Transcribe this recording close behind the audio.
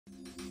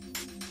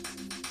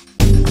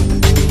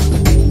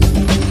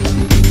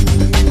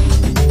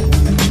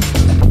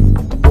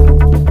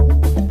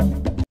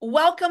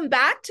Welcome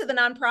back to the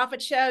Nonprofit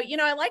Show.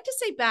 I like to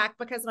say back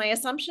because my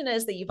assumption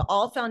is that you've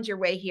all found your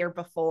way here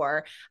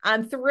before.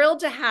 I'm thrilled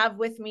to have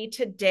with me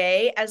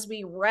today as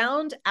we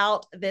round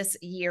out this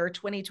year,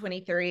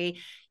 2023.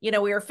 We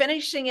are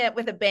finishing it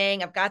with a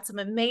bang. I've got some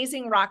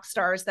amazing rock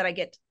stars that I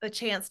get the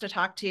chance to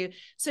talk to.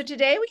 So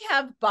today we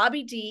have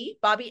Bobby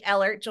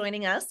Ehlert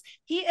joining us.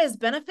 He is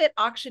benefit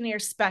auctioneer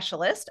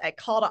specialist at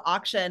Call to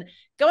Auction,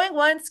 going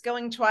once,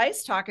 going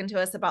twice, talking to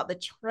us about the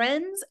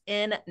trends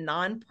in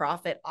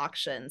nonprofit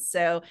auctions.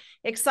 So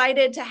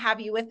excited to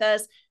have you with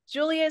us.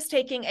 Julia is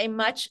taking a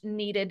much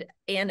needed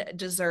and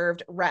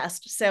deserved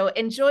rest. So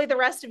enjoy the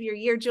rest of your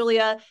year,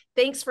 Julia.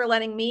 Thanks for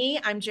letting me,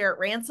 I'm Jarrett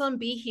Ransom,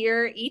 be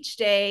here each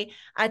day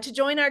to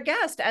join our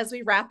guest as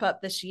we wrap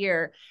up this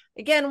year.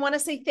 Again, want to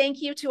say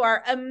thank you to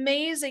our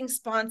amazing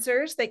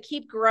sponsors that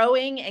keep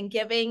growing and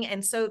giving,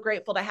 and so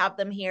grateful to have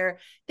them here.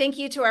 Thank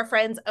you to our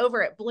friends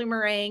over at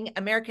Bloomerang,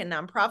 American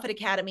Nonprofit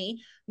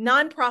Academy,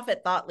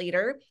 Nonprofit Thought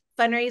Leader,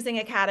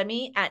 Fundraising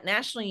Academy at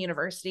National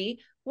University,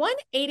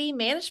 180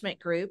 Management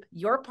Group,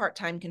 Your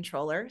Part-Time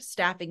Controller,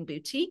 Staffing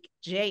Boutique,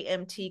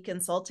 JMT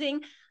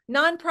Consulting,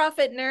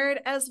 Nonprofit Nerd,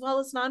 as well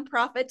as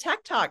Nonprofit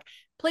Tech Talk.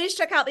 Please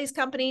check out these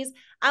companies.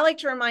 I like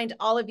to remind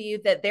all of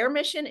you that their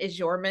mission is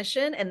your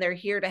mission, and they're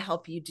here to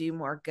help you do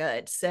more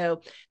good.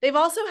 So they've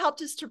also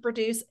helped us to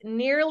produce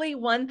nearly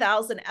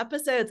 1,000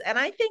 episodes. And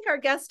I think our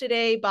guest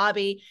today,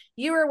 Bobby,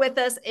 you were with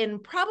us in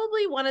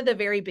probably one of the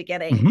very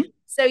beginning. Mm-hmm.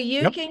 So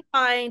you can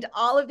find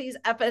all of these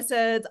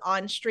episodes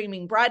on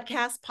streaming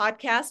broadcast,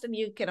 podcast, and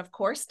you can, of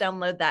course,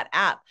 download that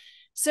app.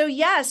 So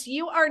yes,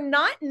 you are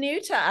not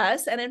new to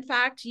us. And in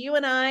fact, you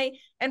and I,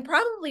 and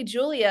probably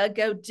Julia,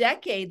 go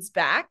decades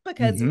back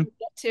because we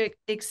get to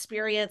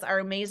experience our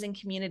amazing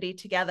community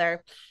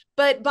together.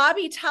 But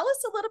Bobby, tell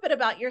us a little bit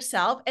about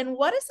yourself and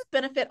what is a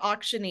benefit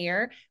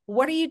auctioneer?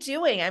 What are you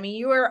doing? I mean,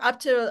 you are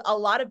up to a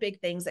lot of big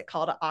things at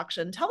Call to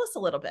Auction. Tell us a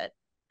little bit.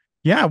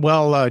 Yeah,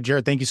 well,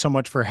 Jared, thank you so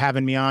much for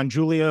having me on.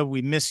 Julia,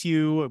 we miss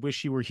you. I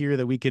wish you were here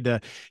that we could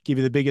give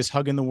you the biggest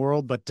hug in the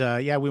world. But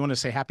yeah, we want to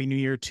say Happy New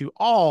Year to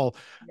all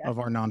of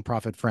our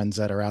nonprofit friends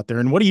that are out there.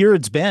 And what a year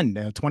it's been,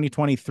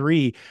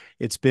 2023.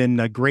 It's been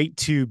great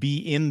to be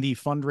in the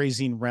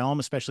fundraising realm,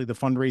 especially the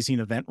fundraising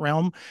event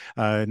realm.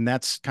 And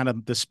that's kind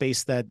of the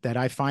space that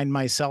I find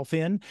myself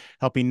in,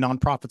 helping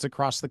nonprofits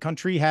across the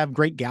country have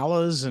great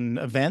galas and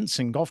events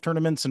and golf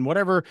tournaments and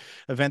whatever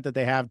event that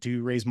they have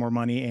to raise more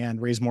money and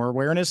raise more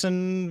awareness and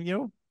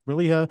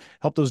really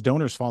help those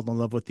donors fall in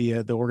love with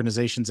the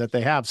organizations that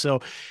they have. So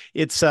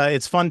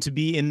it's fun to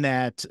be in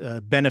that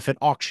benefit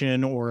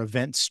auction or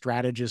event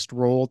strategist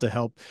role to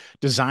help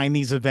design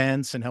these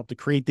events and help to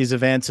create these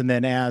events. And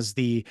then as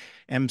the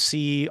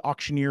MC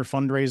auctioneer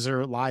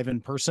fundraiser live in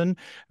person,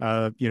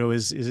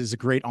 is a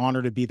great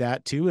honor to be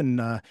that too, and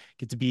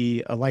get to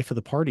be a life of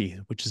the party,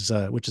 which is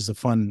a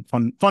fun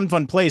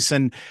place.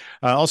 And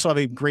also have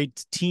a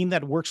great team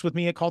that works with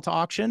me at Call to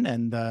Auction,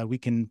 and we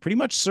can pretty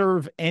much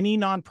serve any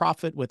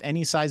nonprofit with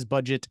any size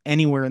budget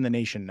anywhere in the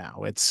nation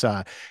now. It's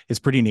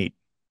pretty neat.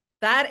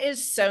 That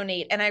is so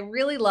neat. And I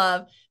really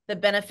love the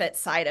benefit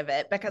side of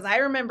it because I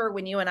remember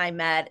when you and I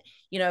met,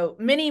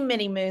 many,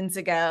 many moons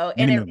ago,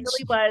 and Many it moons.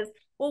 really was,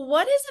 well,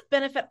 what is a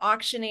benefit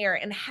auctioneer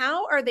and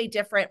how are they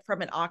different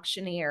from an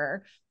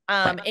auctioneer?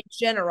 Right. In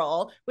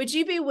general, would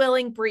you be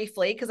willing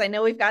briefly, because I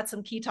know we've got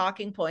some key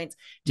talking points,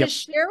 to Yep.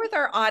 share with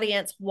our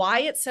audience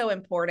why it's so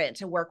important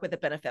to work with a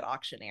benefit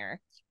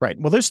auctioneer? Right.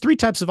 Well, there's three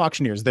types of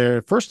auctioneers.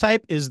 The first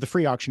type is the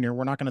free auctioneer.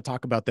 We're not going to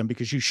talk about them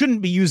because you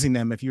shouldn't be using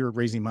them if you're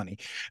raising money.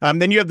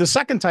 Then you have the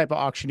second type of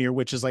auctioneer,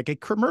 which is like a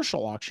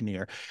commercial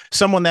auctioneer,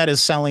 someone that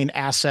is selling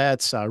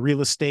assets,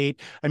 real estate.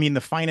 I mean,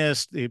 the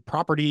finest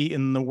property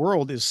in the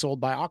world is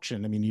sold by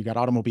auction. I mean, you got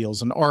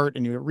automobiles and art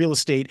and you got real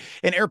estate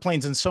and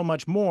airplanes and so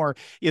much more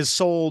is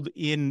sold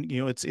in,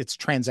 it's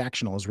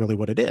transactional is really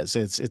what it is.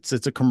 It's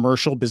a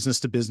commercial business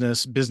to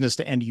business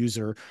to end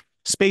user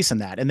space in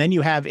that. And then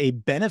you have a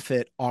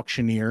benefit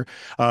auctioneer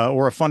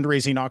or a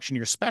fundraising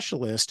auctioneer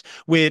specialist,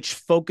 which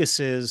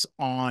focuses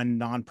on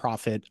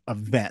nonprofit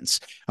events.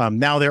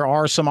 Now, there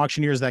are some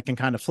auctioneers that can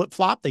kind of flip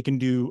flop. They can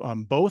do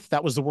both.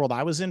 That was the world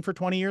I was in for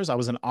 20 years. I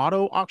was an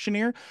auto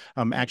auctioneer,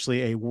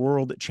 actually a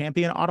world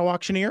champion auto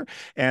auctioneer.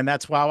 And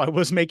that's while I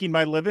was making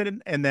my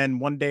living. And then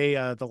one day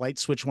the light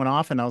switch went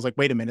off and I was like,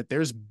 wait a minute,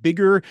 there's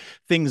bigger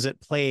things at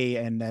play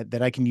and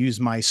that I can use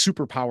my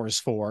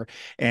superpowers for.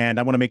 And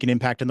I want to make an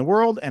impact in the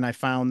world. And I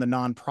found the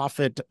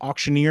nonprofit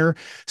auctioneer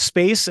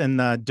space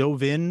and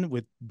dove in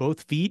with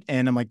both feet.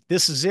 And I'm like,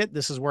 this is it.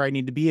 This is where I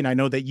need to be. And I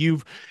know that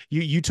you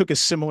took a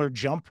similar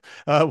jump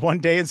one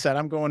day and said,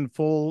 I'm going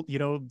full,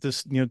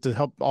 to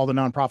help all the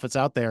nonprofits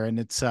out there. And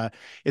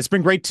it's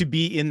been great to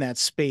be in that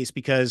space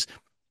because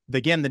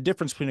again, the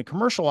difference between a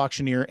commercial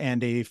auctioneer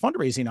and a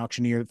fundraising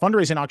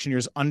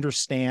auctioneers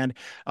understand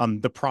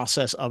the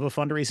process of a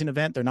fundraising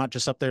event. They're not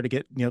just up there to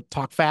get,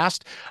 talk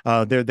fast.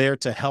 They're there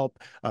to help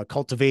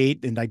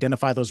cultivate and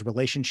identify those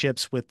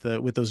relationships with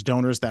those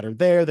donors that are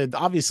there. They're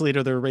obviously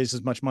to raise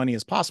as much money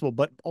as possible,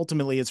 but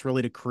ultimately it's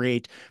really to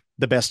create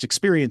the best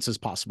experience as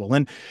possible.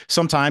 And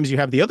sometimes you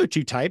have the other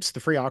two types,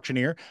 the free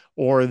auctioneer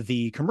or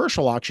the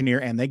commercial auctioneer,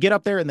 and they get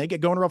up there and they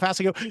get going real fast.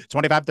 They go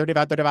 25,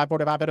 35, 35,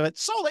 45,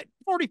 sold it,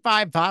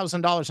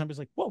 $45,000. Somebody's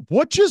like, whoa,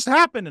 what just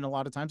happened? And a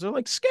lot of times they're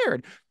like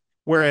scared.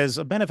 Whereas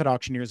a benefit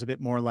auctioneer is a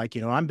bit more like,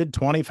 I'm bid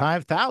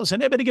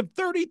 25,000. I'm going to give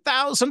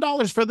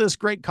 $30,000 for this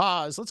great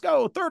cause. Let's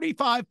go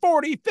 35,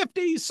 40,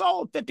 50,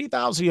 sold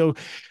 50,000.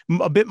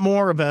 A bit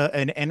more of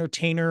an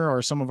entertainer,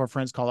 or some of our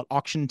friends call it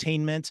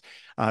auctiontainment.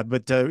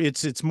 But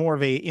it's more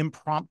of a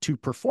impromptu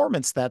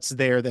performance that's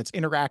there, that's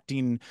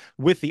interacting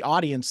with the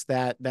audience,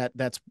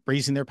 that's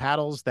raising their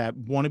paddles, that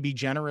want to be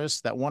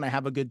generous, that want to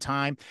have a good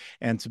time,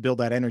 and to build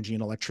that energy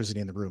and electricity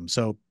in the room.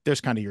 So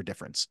there's kind of your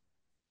difference.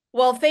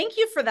 Well, thank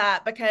you for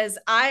that, because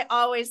I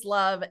always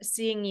love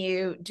seeing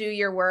you do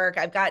your work.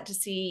 I've got to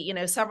see,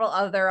 several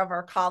other of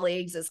our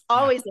colleagues. It's Yeah.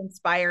 always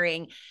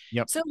inspiring.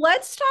 Yep. So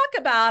let's talk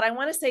about, I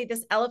want to say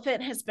this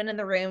elephant has been in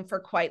the room for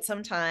quite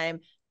some time,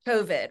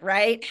 COVID,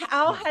 right?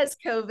 How Yeah. has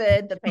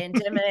COVID, the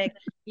pandemic,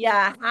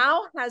 yeah,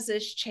 how has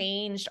this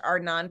changed our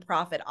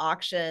nonprofit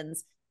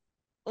auctions?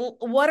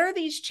 What are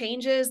these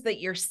changes that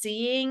you're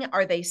seeing?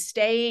 Are they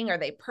staying? Are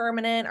they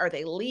permanent? Are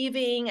they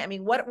leaving? I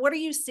mean, what are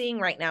you seeing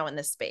right now in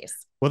this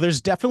space? Well,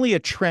 there's definitely a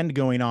trend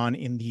going on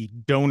in the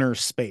donor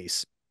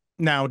space.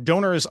 Now,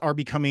 donors are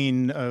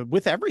becoming,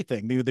 with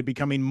everything, they're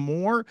becoming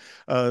more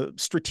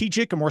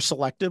strategic and more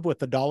selective with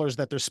the dollars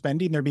that they're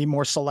spending. They're being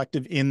more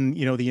selective in,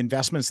 the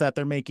investments that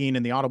they're making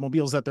and the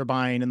automobiles that they're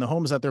buying and the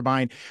homes that they're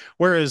buying.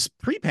 Whereas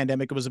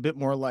pre-pandemic, it was a bit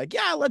more like,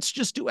 yeah, let's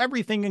just do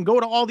everything and go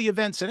to all the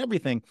events and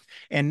everything.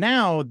 And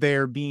now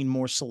they're being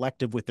more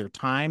selective with their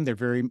time. They're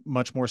very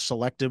much more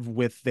selective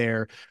with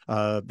their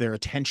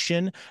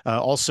attention.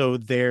 Also,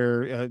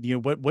 their,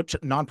 what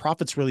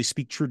nonprofits really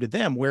speak true to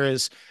them.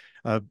 Whereas,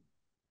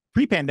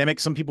 pre-pandemic,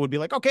 some people would be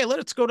like, okay,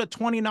 let's go to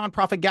 20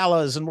 nonprofit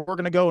galas and we're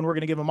going to go and we're going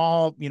to give them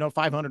all,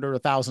 $500 or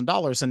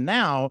 $1,000. And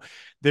now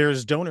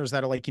there's donors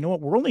that are like, you know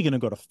what, we're only going to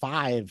go to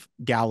 5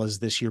 galas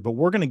this year, but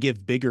we're going to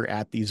give bigger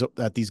at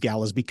these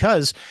galas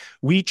because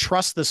we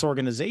trust this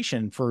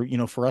organization for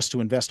us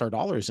to invest our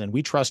dollars in.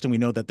 We trust and we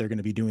know that they're going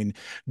to be doing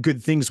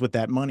good things with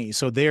that money.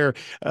 So they're,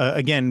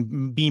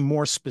 again, being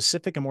more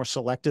specific and more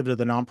selective to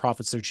the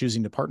nonprofits they're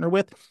choosing to partner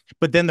with.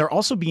 But then they're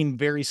also being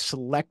very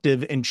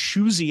selective and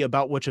choosy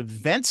about which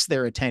events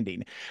they're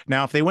attending.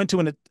 Now, if they went to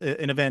an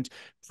event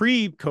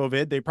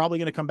pre-COVID, they're probably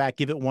going to come back,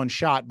 give it one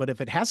shot. But if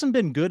it hasn't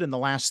been good in the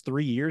last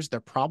 3 years, they're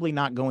probably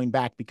not going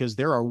back, because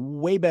there are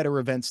way better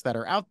events that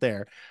are out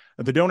there.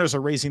 The donors are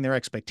raising their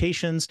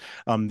expectations.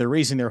 They're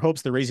raising their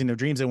hopes. They're raising their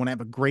dreams. They want to have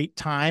a great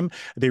time.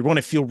 They want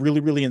to feel really,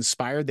 really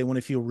inspired. They want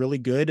to feel really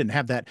good and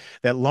have that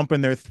lump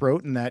in their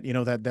throat and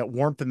that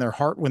warmth in their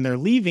heart when they're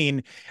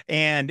leaving.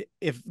 And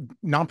if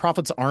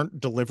nonprofits aren't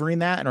delivering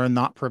that and are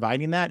not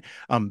providing that,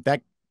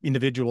 that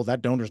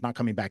donor is not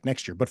coming back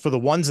next year. But for the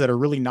ones that are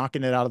really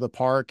knocking it out of the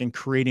park and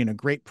creating a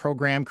great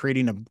program,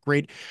 creating a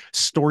great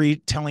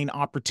storytelling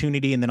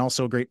opportunity, and then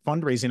also a great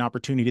fundraising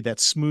opportunity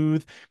that's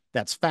smooth,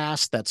 that's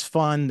fast, that's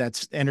fun,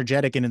 that's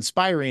energetic and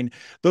inspiring,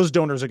 those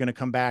donors are going to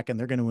come back and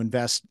they're going to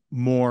invest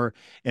more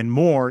and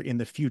more in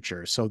the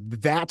future. So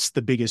that's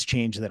the biggest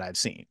change that I've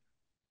seen.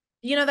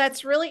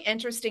 That's really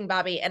interesting,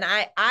 Bobby. And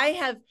I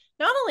have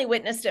not only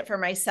witnessed it for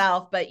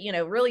myself, but,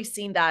 really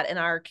seen that in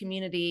our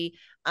community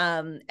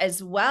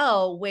as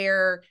well,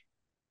 where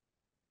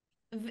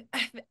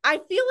I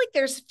feel like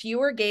there's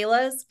fewer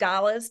galas,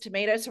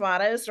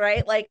 tomatoes,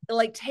 right?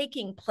 Like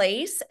taking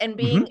place and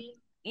being,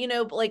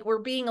 Mm-hmm. like we're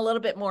being a little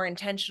bit more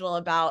intentional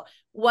about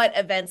what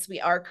events we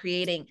are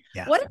creating.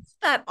 Yeah. What is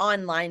that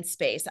online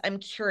space? I'm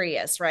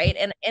curious, right?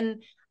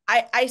 And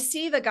I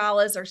see the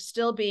galas are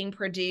still being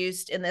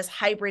produced in this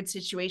hybrid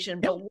situation,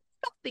 Yep. but what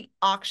about the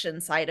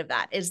auction side of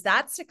that? Is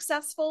that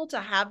successful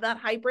to have that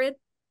hybrid?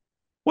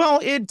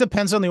 Well, it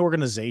depends on the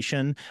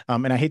organization.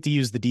 And I hate to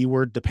use the D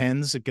word,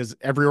 depends, because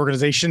every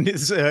organization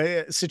is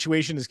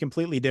situation is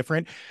completely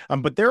different.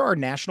 But there are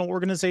national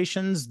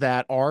organizations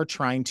that are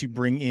trying to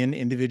bring in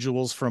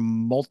individuals from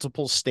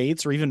multiple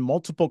states or even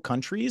multiple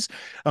countries.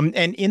 And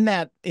in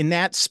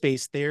that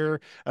space, they're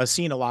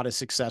seeing a lot of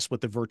success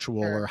with the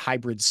virtual or Sure.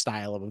 hybrid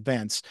style of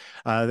events.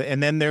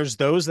 And then there's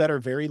those that are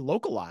very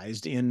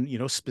localized in,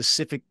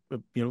 specific,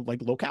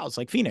 like locales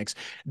like Phoenix,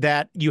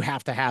 that you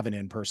have to have an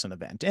in-person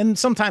event. And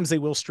sometimes they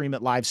will stream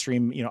it, live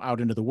stream, out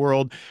into the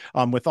world.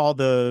 With all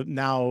the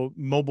now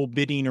mobile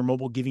bidding or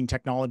mobile giving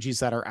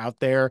technologies that are out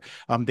there,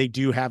 they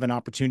do have an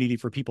opportunity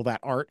for people that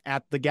aren't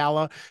at the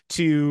gala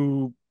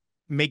to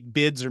make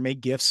bids or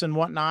make gifts and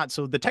whatnot.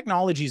 So the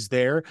technology's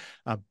there.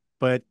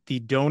 but the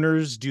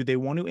donors, do they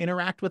want to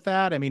interact with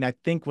that? I mean, I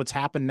think what's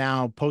happened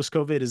now post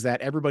COVID is that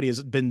everybody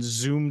has been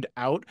zoomed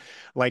out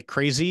like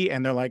crazy.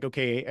 And they're like,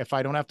 okay, if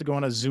I don't have to go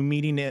on a Zoom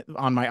meeting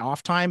on my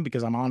off time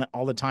because I'm on it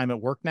all the time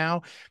at work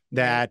now,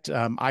 Right. that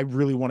I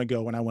really want to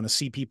go and I want to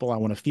see people. I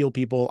want to feel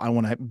people. I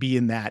want to be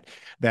in that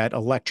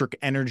electric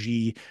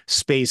energy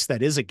space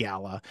that is a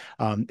gala.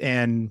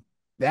 And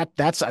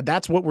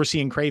that's what we're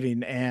seeing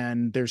craving.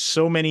 And there's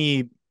so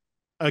many,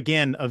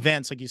 again,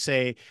 events, like you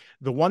say,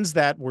 the ones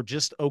that were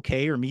just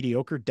okay or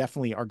mediocre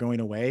definitely are going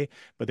away.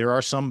 But there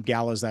are some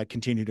galas that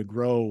continue to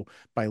grow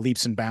by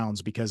leaps and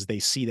bounds because they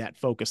see that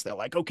focus. They're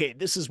like, okay,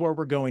 this is where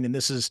we're going, and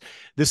this is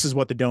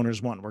what the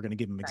donors want. We're going to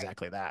give them Right.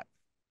 exactly that.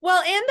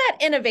 Well, and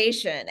that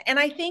innovation. And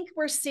I think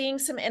we're seeing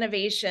some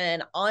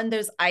innovation on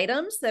those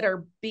items that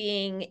are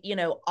being,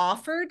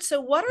 offered.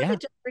 So what are Yeah.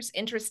 the donors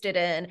interested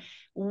in?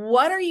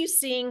 What are you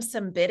seeing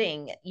some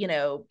bidding,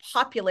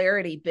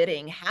 popularity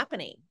bidding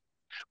happening?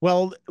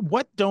 Well,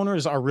 what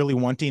donors are really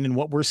wanting and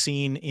what we're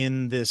seeing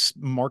in this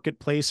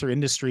marketplace or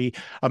industry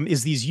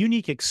is these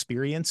unique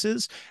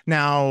experiences.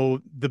 Now,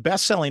 the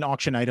best-selling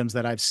auction items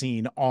that I've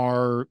seen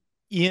are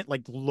in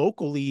like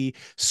locally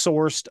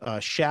sourced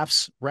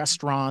chefs,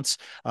 restaurants,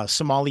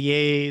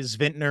 sommeliers,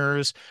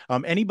 vintners,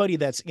 anybody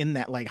that's in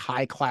that like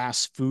high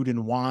class food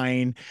and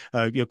wine,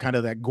 kind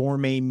of that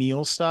gourmet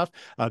meal stuff.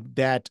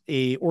 That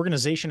a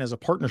organization has a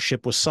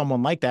partnership with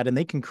someone like that, and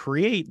they can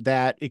create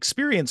that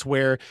experience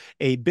where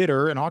a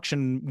bidder, an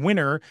auction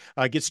winner,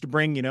 gets to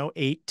bring,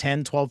 8,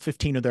 10, 12,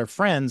 15 of their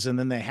friends. And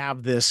then they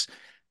have this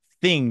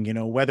thing,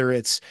 whether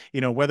it's,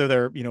 whether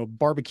they're,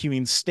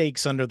 barbecuing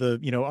steaks under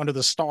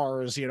the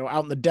stars,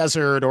 out in the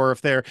desert, or if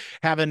they're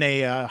having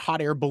a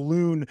hot air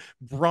balloon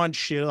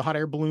brunch, hot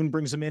air balloon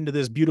brings them into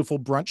this beautiful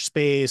brunch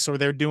space, or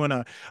they're doing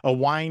a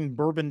wine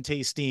bourbon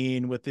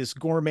tasting with this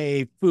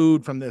gourmet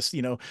food from this,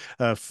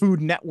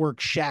 Food Network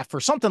chef or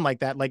something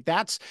like that. Like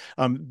that's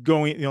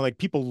going, like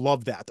people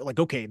love that. They're like,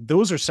 okay,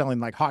 those are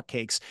selling like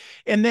hotcakes.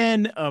 And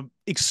then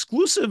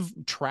exclusive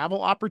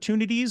travel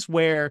opportunities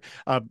where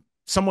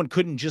someone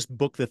couldn't just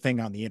book the thing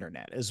on the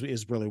internet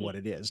is really what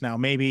it is. Now,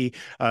 maybe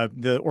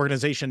the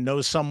organization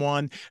knows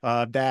someone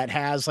that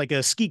has like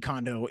a ski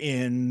condo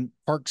in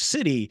Park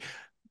City.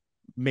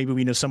 Maybe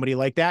we know somebody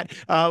like that,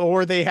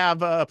 or they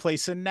have a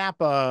place in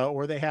Napa,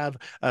 or they have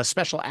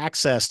special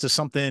access to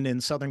something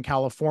in Southern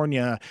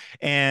California,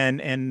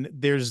 and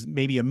there's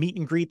maybe a meet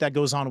and greet that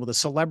goes on with a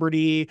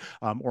celebrity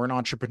or an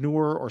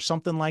entrepreneur or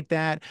something like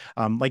that.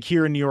 Like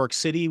here in New York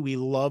City, we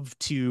love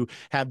to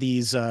have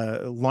these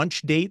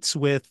lunch dates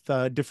with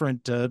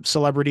different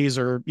celebrities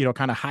or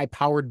kind of high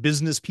powered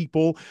business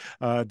people.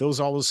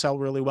 Those always sell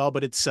really well,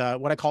 but it's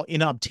what I call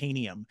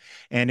inobtainium,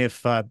 and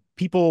if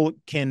people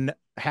can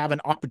have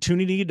an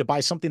opportunity to buy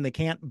something they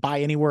can't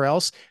buy anywhere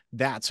else,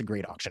 that's a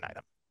great auction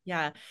item.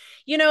 Yeah.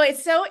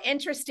 It's so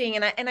interesting.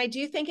 And I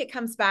do think it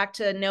comes back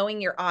to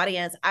knowing your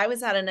audience. I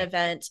was at an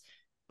event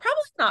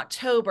probably in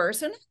October,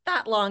 so not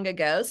that long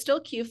ago,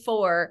 still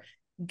Q4.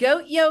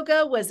 Goat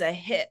yoga was a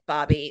hit,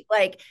 Bobby.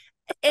 Like,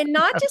 and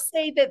not to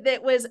say that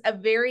that was a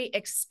very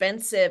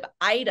expensive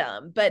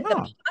item, but the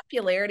Oh,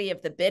 popularity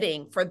of the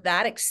bidding for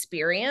that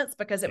experience,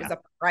 because it was yeah.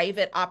 a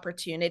private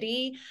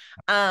opportunity,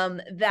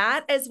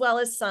 that as well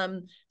as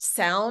some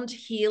sound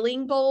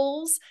healing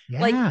bowls,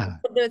 like Yeah.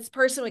 this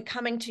person would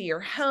coming to your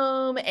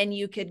home and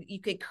you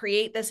could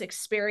create this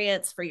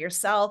experience for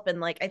yourself,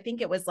 and like I think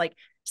it was like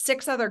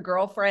six other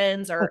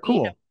girlfriends Oh, or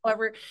cool.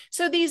 whoever.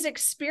 So these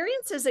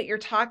experiences that you're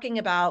talking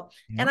about,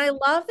 and Yep. I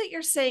love that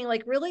you're saying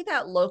like really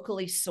that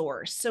locally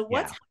sourced. So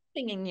what's Yeah.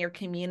 happening in your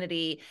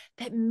community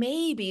that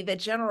maybe the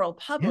general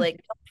Yeah. public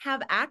don't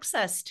have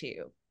access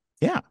to?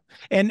 Yeah.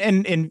 And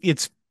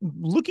it's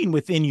looking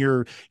within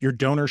your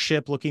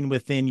donorship, looking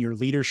within your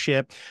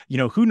leadership,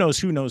 who knows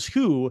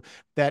who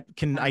that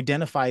can Yeah.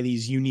 identify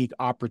these unique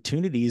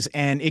opportunities.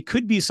 And it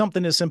could be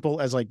something as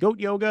simple as like goat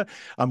yoga.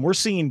 We're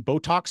seeing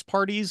Botox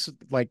parties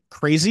like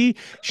crazy,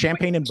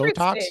 champagne and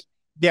Interesting. Botox.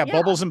 Yeah, Yeah.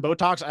 bubbles and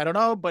Botox. I don't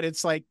know, but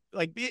it's like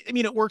I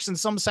mean, it works in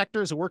some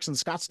sectors. It works in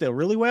Scottsdale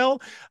really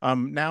well.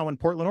 Now in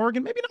Portland,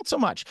 Oregon, maybe not so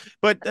much.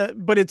 But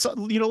it's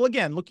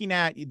again looking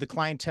at the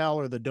clientele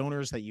or the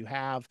donors that you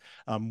have,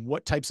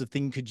 what types of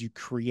thing could you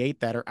create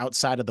that are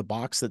outside of the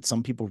box that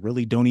some people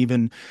really don't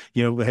even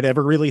had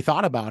ever really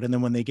thought about, and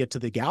then when they get to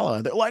the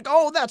gala, they're like,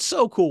 oh, that's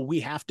so cool,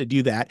 we have to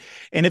do that.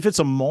 And if it's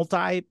a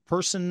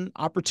multi-person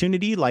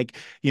opportunity, like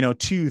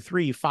 2,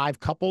 3, 5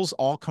 couples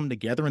all come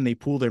together and they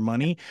pool their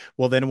money,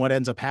 well, then what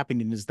ends up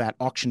happening is that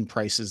auction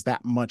price is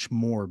that much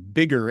more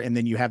bigger, and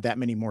then you have that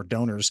many more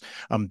donors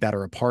that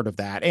are a part of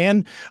that.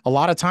 And a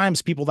lot of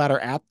times people that are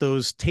at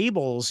those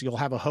tables, you'll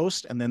have a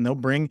host and then they'll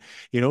bring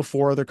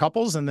 4 other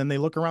couples, and then they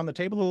look around the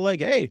table, they're like,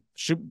 hey,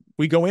 should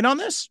we go in on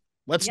this?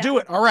 Let's Yeah. do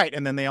it. All right.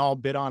 And then they all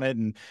bid on it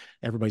and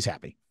everybody's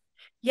happy.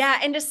 Yeah.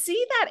 And to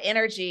see that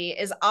energy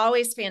is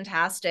always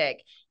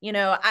fantastic.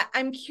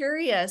 I'm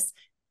curious,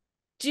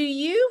 Do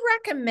you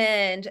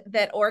recommend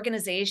that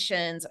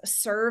organizations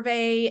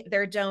survey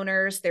their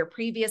donors, their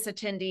previous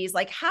attendees?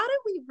 Like, how do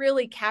we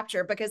really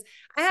capture? Because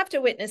I have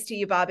to witness to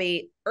you,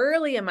 Bobby,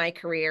 early in my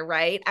career,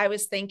 right? I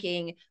was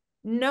thinking,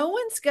 no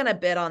one's going to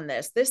bid on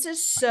this. This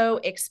is so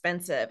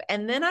expensive.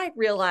 And then I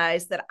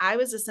realized that I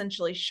was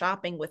essentially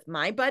shopping with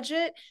my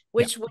budget, Yeah.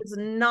 which was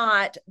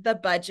not the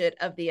budget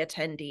of the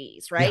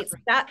attendees, Yeah. right? So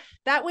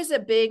that was a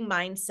big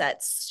mindset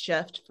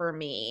shift for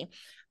me.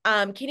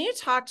 Can you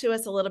talk to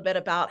us a little bit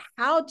about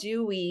how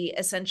do we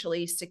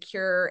essentially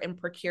secure and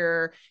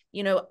procure,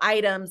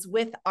 items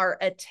with our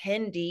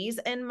attendees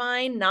in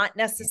mind, not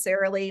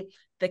necessarily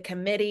the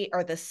committee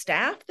or the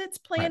staff that's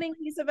Right. planning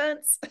these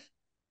events?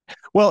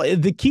 Well,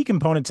 the key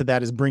component to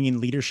that is bringing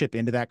leadership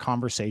into that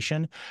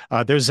conversation.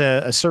 There's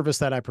a service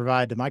that I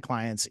provide to my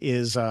clients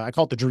is I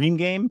call it the dream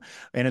game,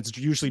 and it's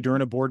usually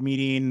during a board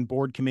meeting,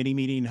 board committee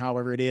meeting,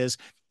 however it is.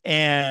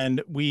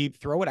 And we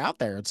throw it out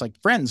there. It's like,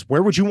 friends,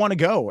 where would you want to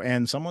go?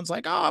 And someone's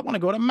like, oh, I want to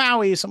go to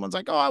Maui. Someone's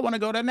like, oh, I want to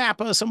go to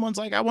Napa. Someone's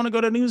like, I want to go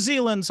to New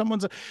Zealand.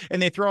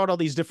 And they throw out all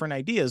these different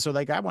ideas. So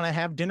like, I want to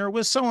have dinner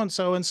with so and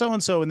so and so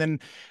and so. And then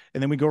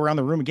we go around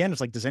the room again.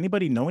 It's like, does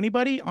anybody know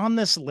anybody on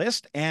this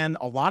list? And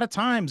a lot of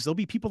times there'll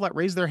be people that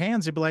raise their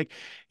hands. They'll be like,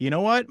 you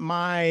know what?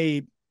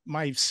 My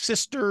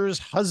sister's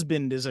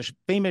husband is a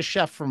famous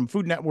chef from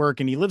Food Network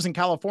and he lives in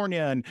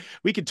California and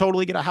we could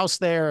totally get a house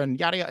there and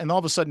yada, yada. And all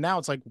of a sudden now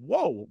it's like,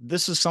 whoa,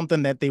 this is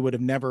something that they would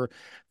have never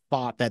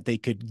thought that they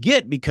could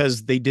get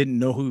because they didn't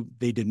know who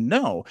they didn't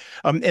know.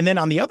 And then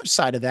on the other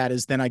side of that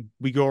is then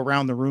we go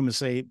around the room and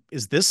say,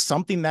 is this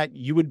something that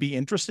you would be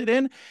interested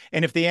in?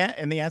 And if the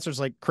answer is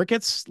like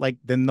crickets, like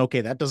then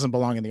okay, that doesn't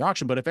belong in the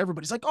auction. But if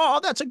everybody's like,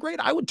 oh, that's a great,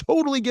 I would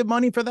totally give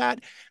money for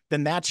that,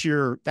 then that's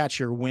your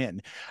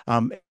win.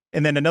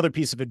 And then another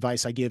piece of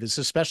advice I give is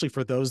especially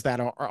for those that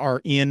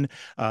are in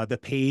the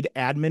paid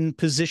admin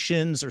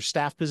positions or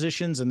staff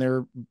positions, and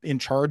they're in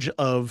charge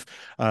of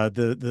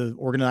the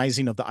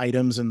organizing of the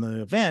items in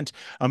the event,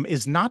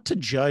 is not to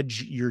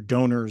judge your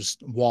donors'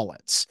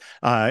 wallets.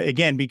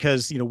 Again,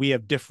 because we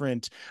have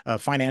different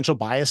financial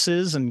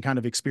biases and kind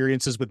of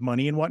experiences with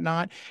money and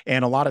whatnot,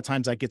 and a lot of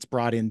times that gets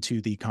brought into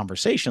the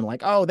conversation,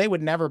 like, oh, they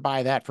would never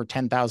buy that for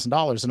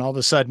 $10,000, and all of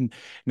a sudden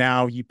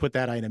now you put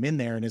that item in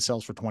there and it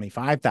sells for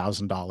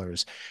 $25,000,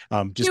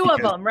 just Two of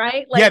because. them,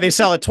 right? Yeah, Like, they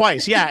sell it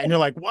twice. Yeah, and you're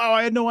like, wow,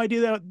 I had no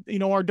idea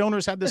that our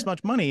donors had this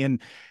much money, and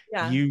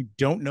yeah. you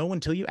don't know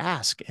until you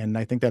ask. And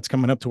I think that's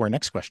coming up to our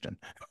next question.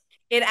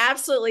 It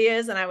absolutely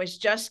is. And I was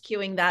just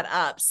queuing that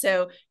up.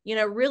 So,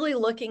 really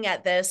looking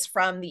at this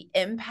from the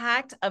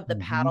impact of the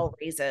Mm-hmm. paddle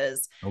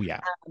raises Oh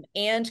yeah.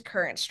 and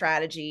current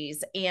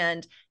strategies,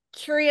 and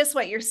curious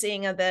what you're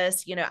seeing of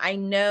this. I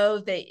know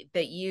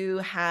that you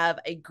have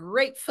a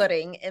great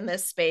footing in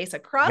this space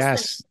across the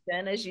Yes.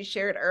 nation, as you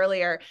shared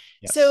earlier.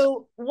 Yes.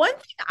 So one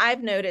thing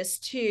I've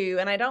noticed too,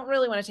 and I don't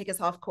really want to take us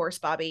off course,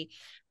 Bobby,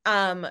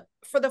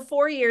 for the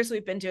 4 years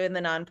we've been doing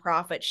the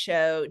nonprofit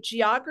show,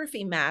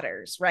 geography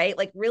matters, right?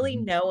 Like really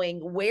Mhm. knowing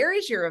where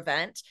is your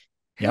event,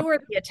 who Yep. are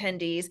the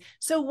attendees.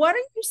 So what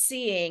are you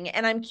seeing?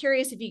 And I'm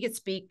curious if you could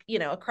speak,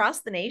 across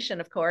the nation,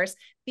 of course,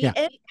 the Yeah.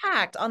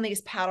 impact on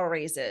these paddle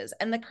raises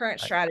and the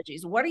current Right.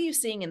 strategies. What are you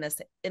seeing in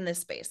this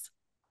space?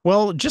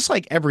 Well, just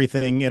like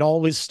everything, it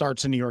always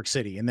starts in New York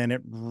City and then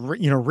it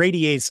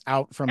radiates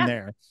out from Yeah.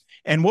 there.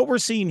 And what we're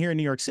seeing here in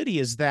New York City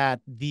is that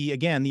the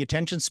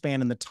attention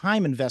span and the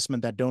time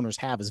investment that donors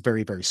have is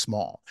very, very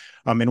small.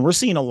 And we're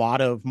seeing a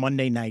lot of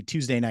Monday night,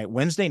 Tuesday night,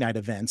 Wednesday night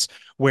events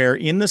where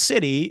in the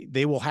city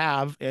they will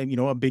have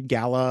a big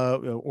gala,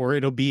 or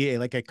it'll be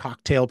like a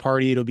cocktail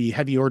party. It'll be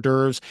heavy hors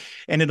d'oeuvres,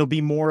 and it'll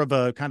be more of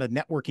a kind of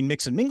networking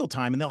mix and mingle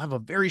time. And they'll have a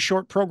very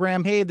short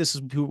program. Hey, this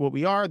is what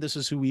we are. This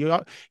is who we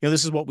are.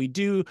 This is what we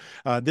do.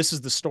 This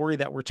is the story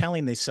that we're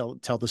telling. They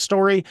tell the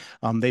story.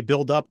 They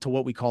build up to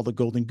what we call the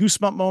golden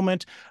goosebump moment.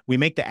 We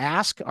make the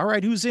ask. All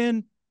right, who's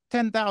in?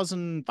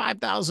 10,000,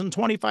 5,000,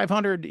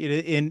 2,500,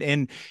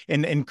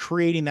 and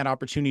creating that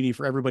opportunity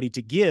for everybody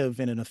to give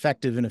in an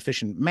effective and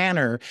efficient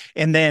manner.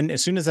 And then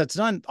as soon as that's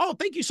done, oh,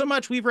 thank you so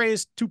much. We've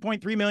raised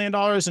 $2.3 million.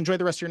 Enjoy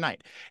the rest of your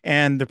night.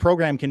 And the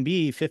program can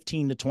be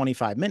 15 to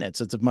 25 minutes.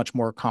 It's a much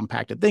more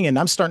compacted thing. And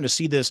I'm starting to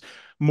see this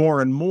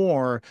more and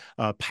more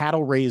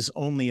paddle raise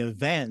only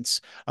events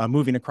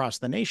moving across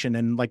the nation.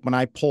 And like when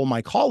I poll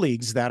my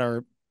colleagues that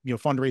are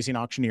fundraising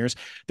auctioneers,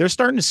 they're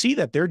starting to see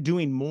that they're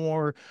doing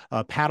more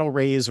paddle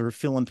raise or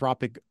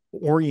philanthropic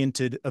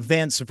oriented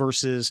events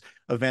versus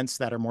events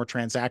that are more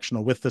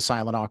transactional with the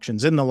silent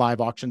auctions and the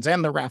live auctions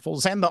and the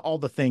raffles and all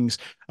the things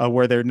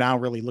where they're now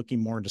really looking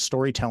more into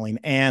storytelling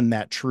and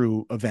that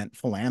true event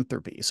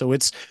philanthropy. So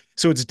it's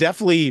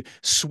definitely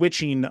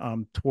switching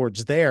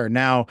towards there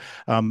now.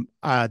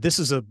 This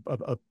is a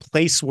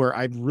place where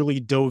I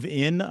really dove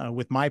in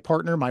with my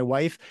partner, my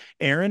wife,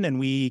 Erin, and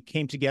we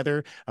came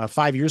together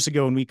 5 years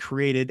ago and we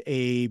created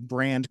a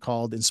brand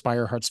called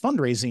Inspire Hearts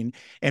Fundraising.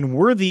 And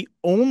we're the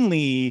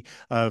only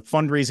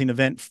fundraising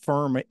event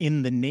firm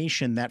in the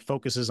nation that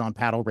focuses on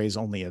paddle raise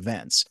only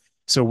events.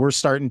 So we're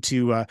starting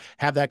to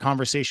have that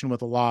conversation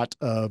with a lot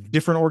of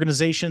different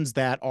organizations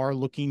that are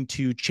looking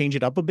to change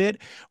it up a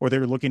bit, or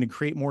they're looking to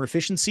create more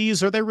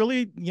efficiencies, or they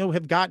really,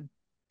 have got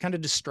kind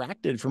of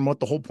distracted from what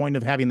the whole point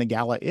of having the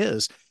gala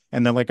is.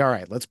 And they're like, all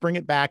right, let's bring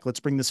it back. Let's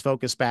bring this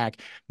focus back.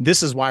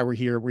 This is why we're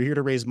here. We're here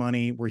to raise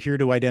money. We're here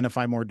to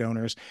identify more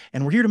donors,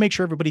 and we're here to make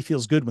sure everybody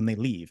feels good when they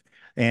leave.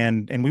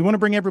 And we want to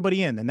bring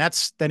everybody in. And that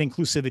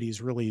inclusivity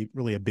is really,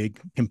 really a big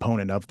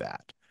component of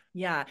that.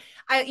 Yeah.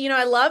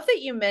 I love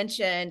that you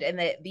mentioned and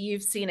that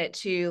you've seen it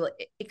too.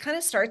 It kind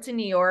of starts in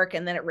New York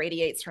and then it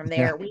radiates from Yeah.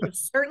 there. We've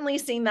certainly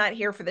seen that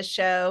here for the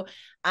show.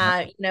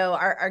 Yep.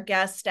 Our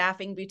guest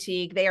staffing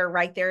boutique, they are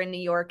right there in New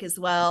York as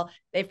well.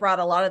 They've brought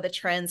a lot of the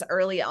trends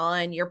early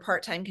on. Your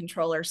part-time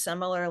controller,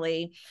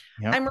 similarly.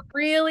 Yep. I'm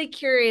really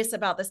curious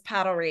about this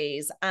paddle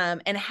raise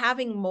and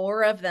having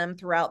more of them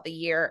throughout the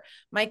year.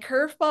 My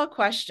curveball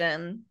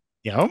question,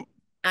 Yep.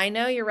 I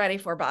know you're ready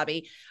for,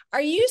 Bobby. Are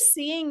you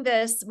seeing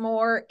this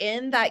more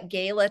in that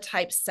gala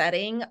type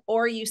setting,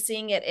 or are you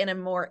seeing it in a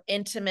more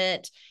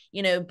intimate,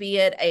 be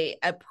it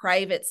a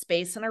private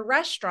space in a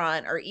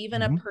restaurant or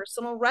even a Mm-hmm.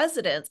 personal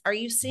residence? Are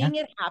you Yeah. seeing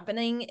it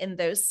happening in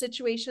those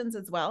situations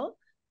as well?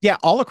 Yeah,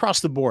 all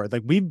across the board.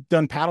 Like we've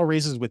done paddle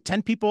raises with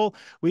 10 people,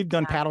 we've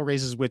done Yeah. paddle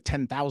raises with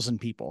 10,000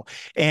 people.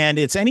 And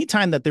it's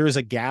anytime that there is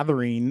a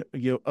gathering,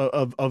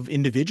 of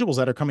individuals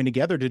that are coming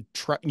together to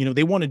try,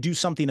 they want to do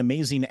something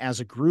amazing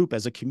as a group,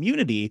 as a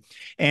community.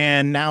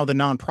 And now the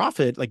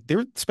nonprofit, like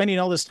they're spending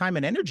all this time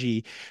and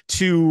energy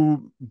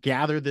to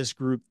gather this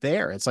group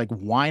there. It's like,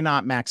 why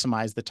not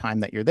maximize the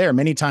time that you're there?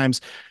 Many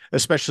times,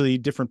 especially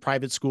different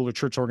private school or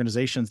church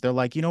organizations, they're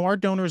like, our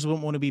donors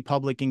won't want to be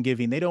public and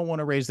giving. They don't want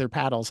to raise their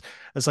paddles.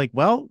 It's like,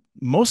 well,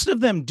 most of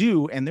them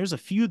do, and there's a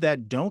few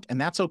that don't,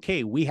 and that's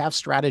okay. We have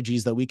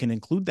strategies that we can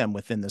include them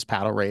within this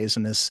paddle raise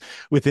and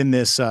within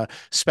this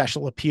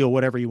special appeal,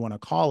 whatever you want to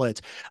call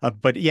it.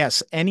 But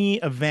yes, any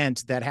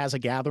event that has a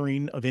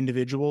gathering of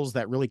individuals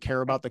that really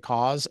care about the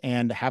cause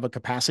and have a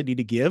capacity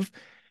to give,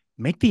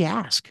 make the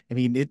ask. I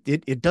mean,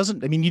 it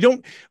doesn't. I mean, you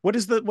don't. What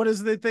is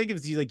the thing?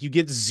 It's like you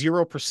get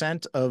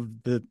 0% of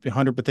the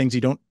 100 things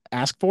you don't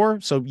ask for.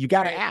 So you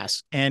got to Right.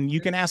 ask, and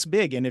you can ask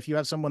big. And if you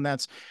have someone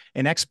that's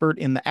an expert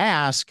in the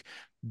ask,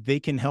 they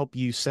can help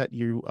you set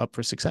you up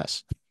for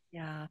success.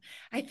 Yeah.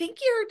 I think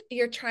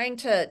you're trying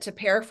to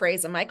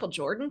paraphrase a Michael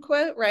Jordan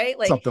quote, right?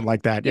 Like Something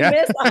like that. you Yeah,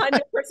 miss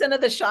 100% of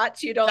the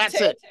shots you don't that's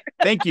take. it.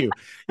 Thank you.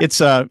 It's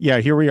yeah.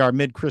 Here we are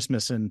mid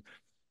Christmas, and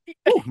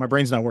whew, my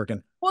brain's not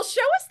working. Well,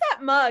 show us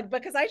that mug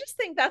because I just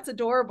think that's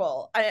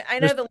adorable. I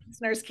know There's the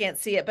listeners can't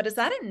see it, but is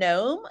that a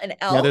gnome, an yeah.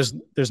 elf?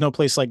 There's no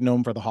place like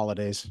Nome for the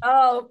holidays.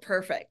 Oh,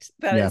 perfect.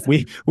 That Yeah,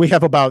 is, we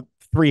have about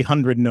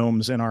 300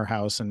 gnomes in our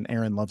house, and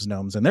Aaron loves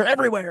gnomes, and they're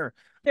everywhere.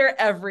 they're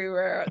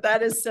everywhere.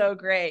 That is so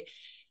great.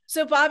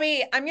 So,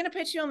 Bobby, I'm going to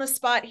put you on the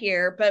spot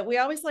here, but we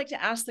always like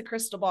to ask the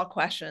crystal ball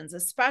questions,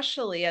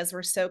 especially as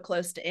we're so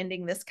close to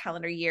ending this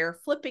calendar year,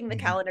 flipping the Mhm.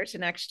 calendar to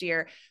next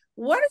year.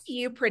 What are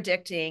you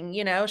predicting?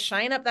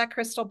 Shine up that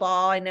crystal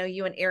ball. I know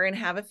you and Aaron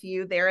have a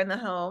few there in the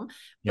home,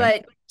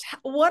 Yep.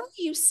 but what are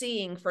you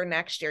seeing for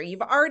next year?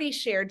 You've already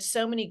shared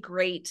so many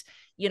great,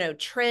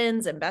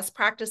 trends and best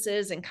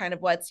practices and kind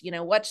of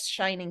what's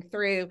shining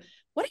through.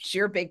 What is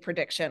your big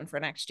prediction for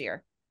next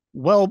year?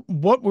 Well,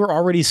 what we're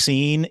already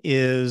seeing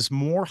is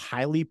more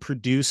highly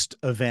produced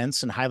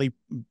events and highly,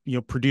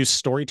 produced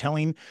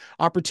storytelling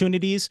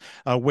opportunities,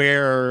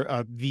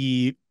 where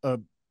the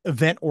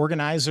event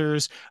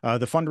organizers,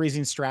 the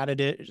fundraising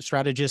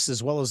strategists,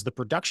 as well as the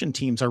production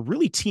teams are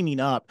really teaming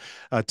up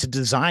to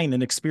design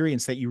an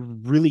experience that you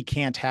really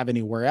can't have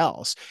anywhere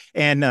else.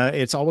 And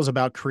it's always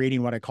about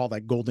creating what I call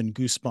that golden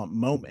goosebump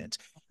moment.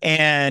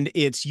 And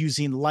it's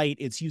using light,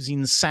 it's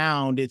using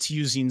sound, it's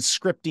using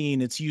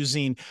scripting, it's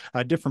using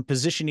different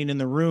positioning in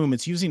the room.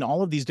 It's using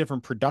all of these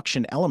different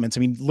production elements.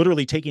 I mean,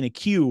 literally taking a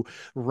cue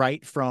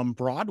right from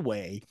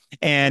Broadway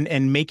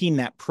and making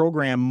that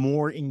program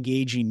more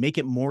engaging, make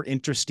it more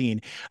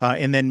interesting,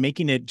 and then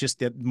making it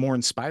just more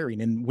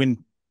inspiring. And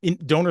when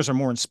donors are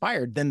more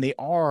inspired, then they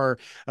are,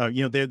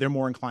 they're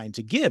more inclined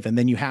to give. And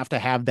then you have to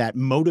have that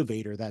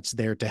motivator that's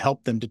there to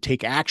help them to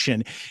take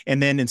action. And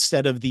then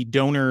instead of the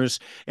donors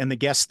and the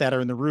guests that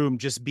are in the room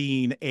just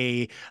being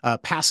a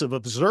passive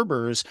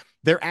observers,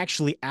 they're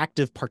actually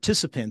active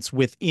participants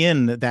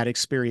within that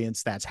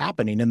experience that's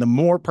happening. And the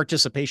more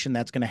participation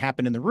that's going to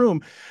happen in the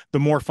room, the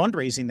more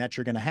fundraising that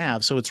you're going to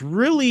have. So it's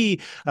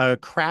really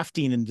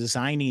crafting and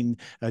designing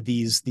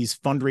these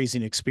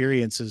fundraising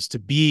experiences to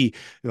be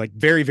like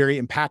very,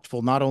 very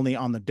impactful, not only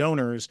on the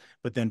donors,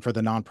 but then for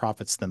the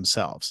nonprofits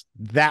themselves.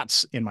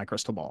 That's in my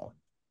crystal ball.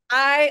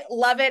 I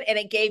love it. And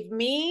it gave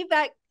me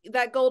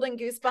that golden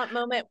goosebump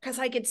moment because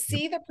I could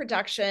see the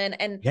production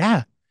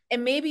Yeah.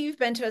 and maybe you've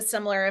been to a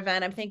similar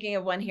event. I'm thinking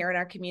of one here in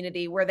our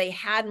community where they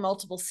had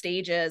multiple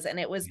stages and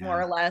it was more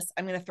Yeah. or less,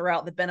 I'm going to throw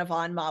out the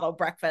Benavon model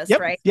breakfast, Yep.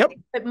 right? Yep.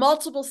 But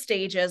multiple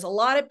stages, a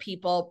lot of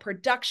people,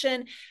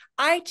 production.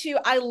 I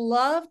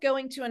love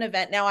going to an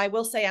event. Now, I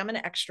will say I'm an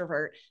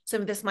extrovert, so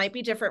this might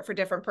be different for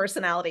different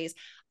personalities.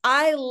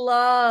 I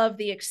love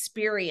the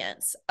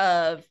experience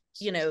of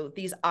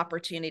these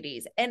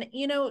opportunities. And,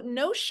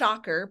 no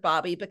shocker,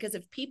 Bobby, because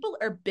if people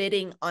are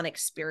bidding on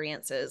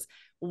experiences,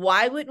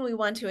 why wouldn't we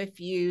want to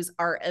infuse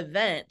our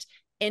event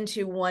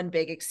into one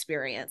big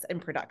experience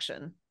and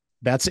production?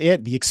 That's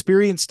it. The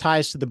experience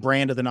ties to the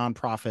brand of the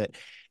nonprofit,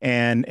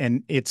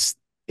 and it's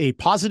a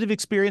positive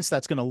experience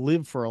that's going to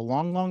live for a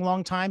long, long,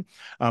 long time.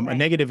 A Right.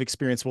 negative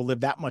experience will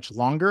live that much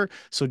longer.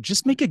 So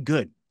just make it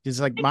good. It's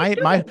like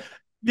my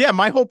yeah,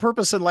 my whole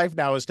purpose in life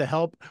now is to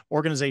help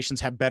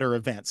organizations have better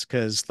events,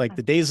 because like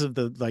the days of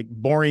the like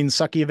boring,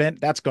 sucky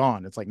event, that's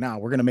gone. It's like, now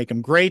we're going to make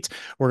them great.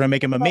 We're going to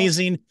make them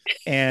amazing.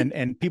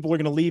 And people are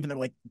going to leave and they're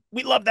like,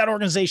 we love that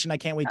organization. I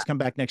can't wait to come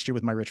back next year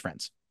with my rich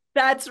friends.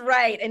 That's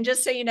right. And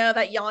just so you know,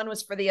 that yawn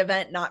was for the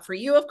event, not for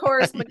you, of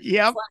course. But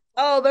Yep. like,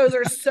 oh, those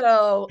are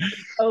so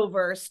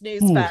over.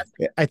 Snooze Ooh, fest.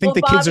 I think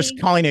Well, the kids are Bobby,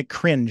 calling it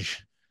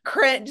cringe.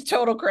 cringe,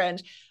 total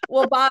cringe.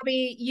 Well,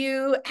 Bobby,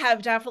 you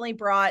have definitely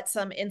brought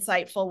some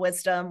insightful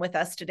wisdom with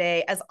us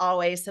today, as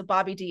always. So,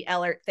 Bobby D.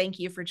 Ehlert, thank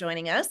you for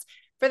joining us.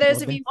 For those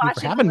Well, of you thank you for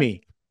watching having on the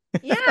me.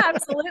 Yeah,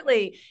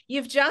 absolutely.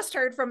 You've just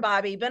heard from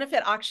Bobby,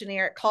 benefit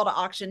auctioneer at Call to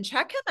Auction.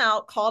 Check him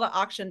out,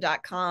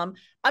 calltoauction.com.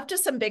 Up to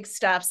some big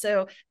stuff.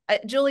 So,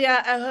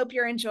 Julia, I hope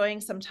you're enjoying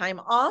some time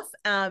off.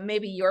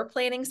 Maybe you're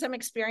planning some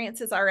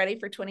experiences already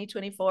for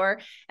 2024.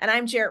 And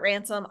I'm Jarrett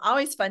Ransom.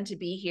 Always fun to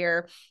be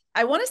here.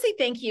 I want to say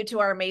thank you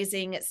to our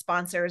amazing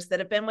sponsors that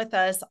have been with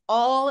us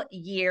all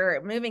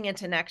year, moving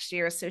into next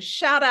year. So,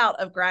 shout out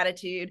of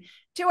gratitude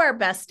to our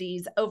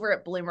besties over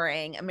at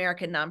Bloomerang,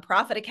 American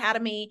Nonprofit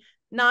Academy,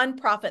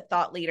 Nonprofit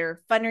Thought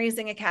Leader,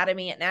 Fundraising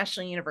Academy at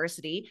National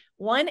University,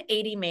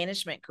 180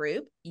 Management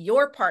Group,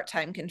 Your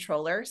Part-Time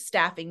Controller,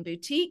 Staffing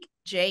Boutique,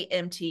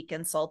 JMT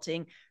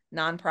Consulting,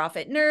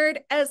 Nonprofit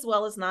Nerd, as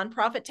well as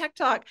Nonprofit Tech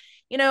Talk.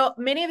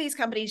 Many of these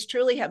companies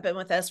truly have been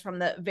with us from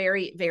the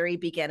very, very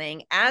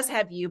beginning, as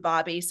have you,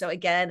 Bobby. So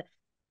again,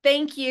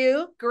 thank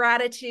you,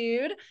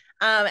 gratitude.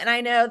 And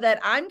I know that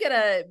I'm going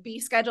to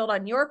be scheduled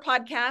on your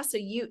podcast. So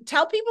you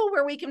tell people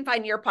where we can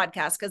find your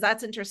podcast, because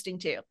that's interesting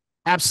too.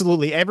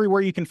 Absolutely.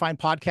 Everywhere you can find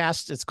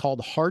podcasts, it's called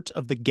Heart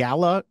of the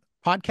Gala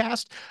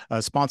podcast,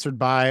 sponsored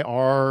by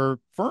our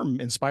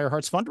firm, Inspire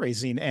Hearts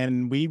Fundraising.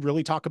 And we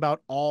really talk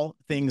about all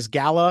things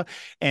gala.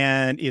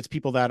 And it's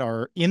people that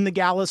are in the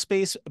gala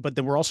space, but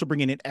then we're also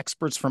bringing in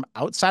experts from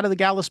outside of the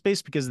gala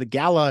space, because the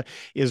gala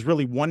is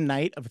really one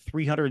night of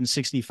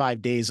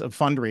 365 days of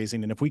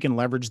fundraising. And if we can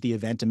leverage the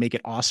event and make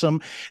it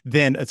awesome,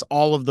 then it's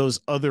all of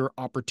those other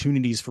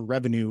opportunities for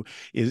revenue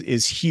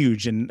is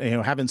huge. And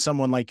having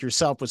someone like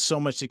yourself with so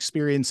much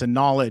experience and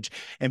knowledge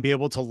and be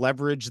able to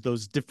leverage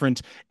those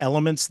different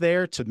elements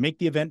there to make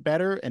the event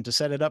better and to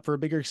set it up for a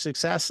bigger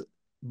success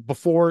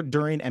before,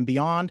 during, and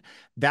beyond,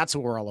 that's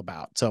what we're all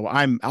about. So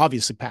I'm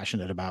obviously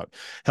passionate about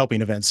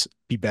helping events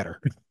be better.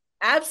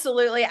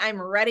 Absolutely.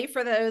 I'm ready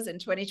for those in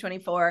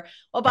 2024. Well,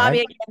 All Bobby,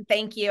 right. again,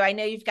 thank you. I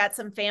know you've got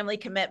some family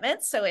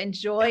commitments, so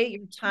enjoy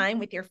your time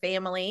with your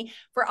family.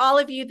 For all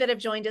of you that have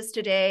joined us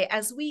today,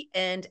 as we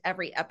end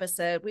every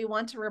episode, we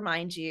want to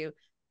remind you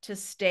to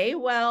stay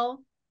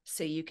well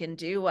so you can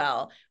do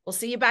well. We'll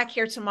see you back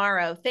here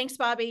tomorrow. Thanks,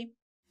 Bobby.